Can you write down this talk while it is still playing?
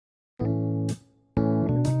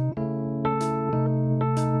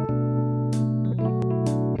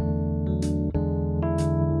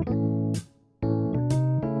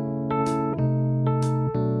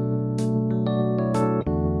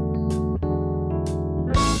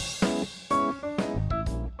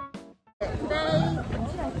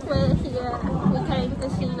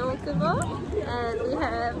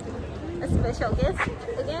special guest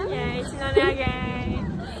again. Yay, Shinone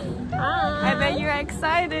again. Hi. I bet you're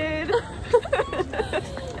excited.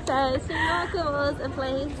 So Shin-Okubo is a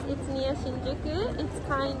place, it's near Shinjuku. It's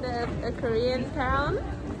kind of a Korean town,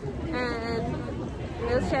 and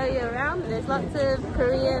we'll show you around. There's lots of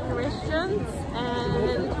Korean restaurants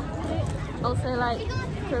and also like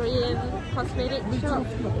Korean cosmetic shop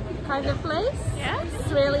kind of place. Yes.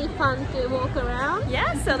 It's really fun to walk around.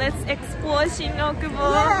 Yeah, so let's explore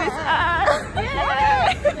Shin-Okubo Yeah. with us.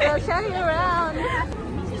 Yeah. We'll show you around.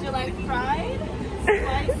 Did you like fried,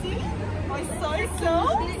 spicy, or soy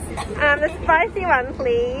sauce? The spicy one,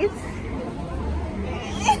 please.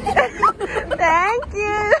 Thank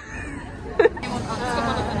you.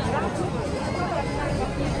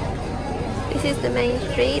 This is the main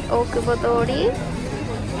street, Okubodori.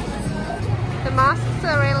 The masks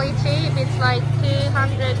are really cheap. It's like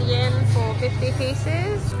 200 yen for 50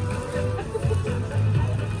 pieces.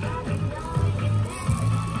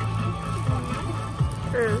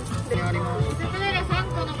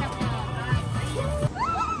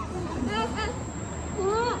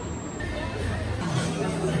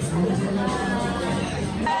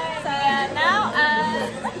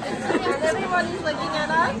 Everybody's looking at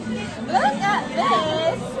us. Look at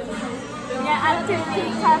this! Yeah, at 2D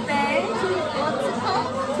cafe. What's it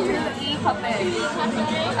called? 2E cafe. 2D cafe.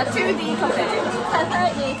 A 2D cafe. Cafe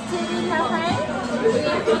is 2D cafe. We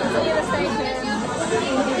see the station.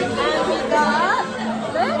 And we got,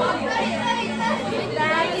 look,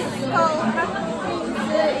 that is called Kaffee's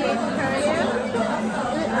in Korean.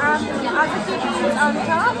 Avocado is on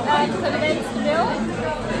top and condensed milk.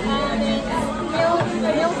 And it's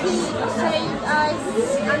milky shaved ice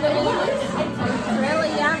underneath. It's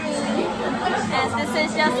really yummy. And this is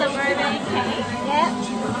just a birthday cake. Yeah,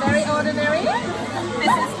 very ordinary.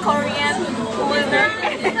 This is Korean dessert.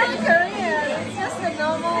 It's not Korean, it's just a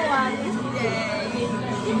normal one.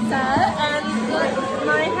 So, and look,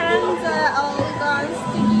 my hands are all gone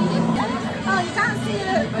sticky. Oh, you can't see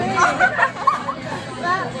the food.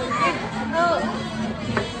 But, oh.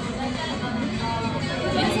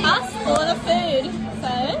 It's us for the food,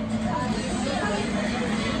 so.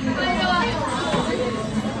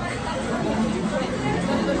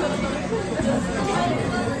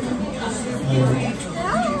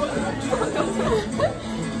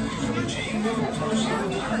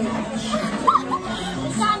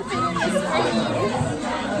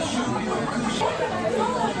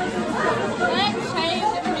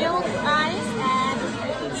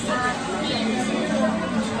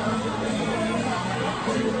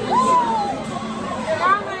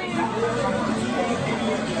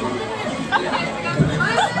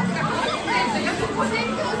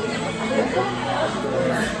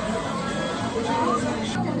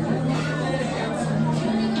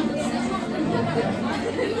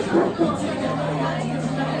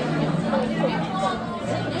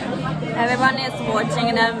 Everyone is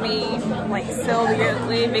watching at me like so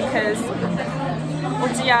weirdly because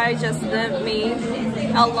Uchiai just left me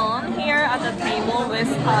alone here at the table with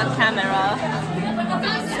her camera.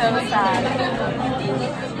 So sad.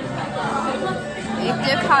 It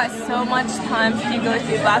took her so much time to go to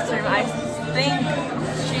the bathroom. I think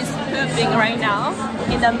she's pooping right now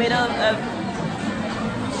in the middle of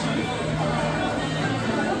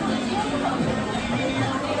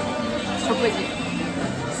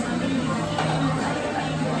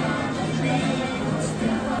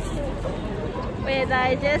We're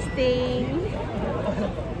digesting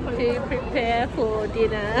to prepare for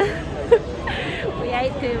dinner. We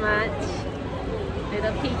ate too much,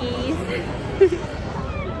 little piggies.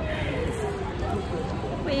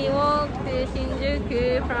 We walked to Shinjuku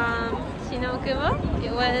from Shin-Okubo.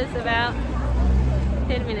 It was about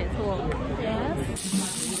 10 minutes walk. Yes.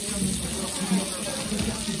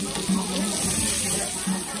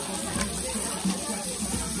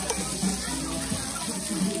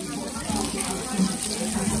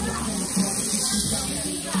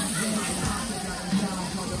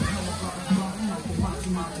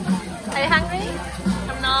 Are you hungry?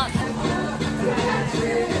 I'm not.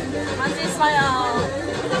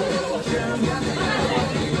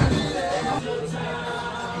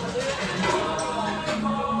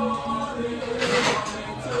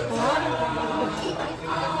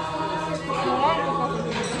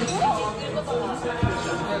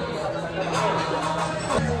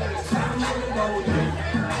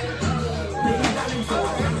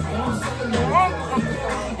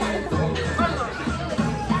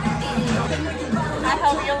 I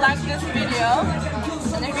hope you like this video,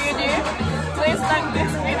 and if you do, please like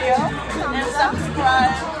this video and subscribe.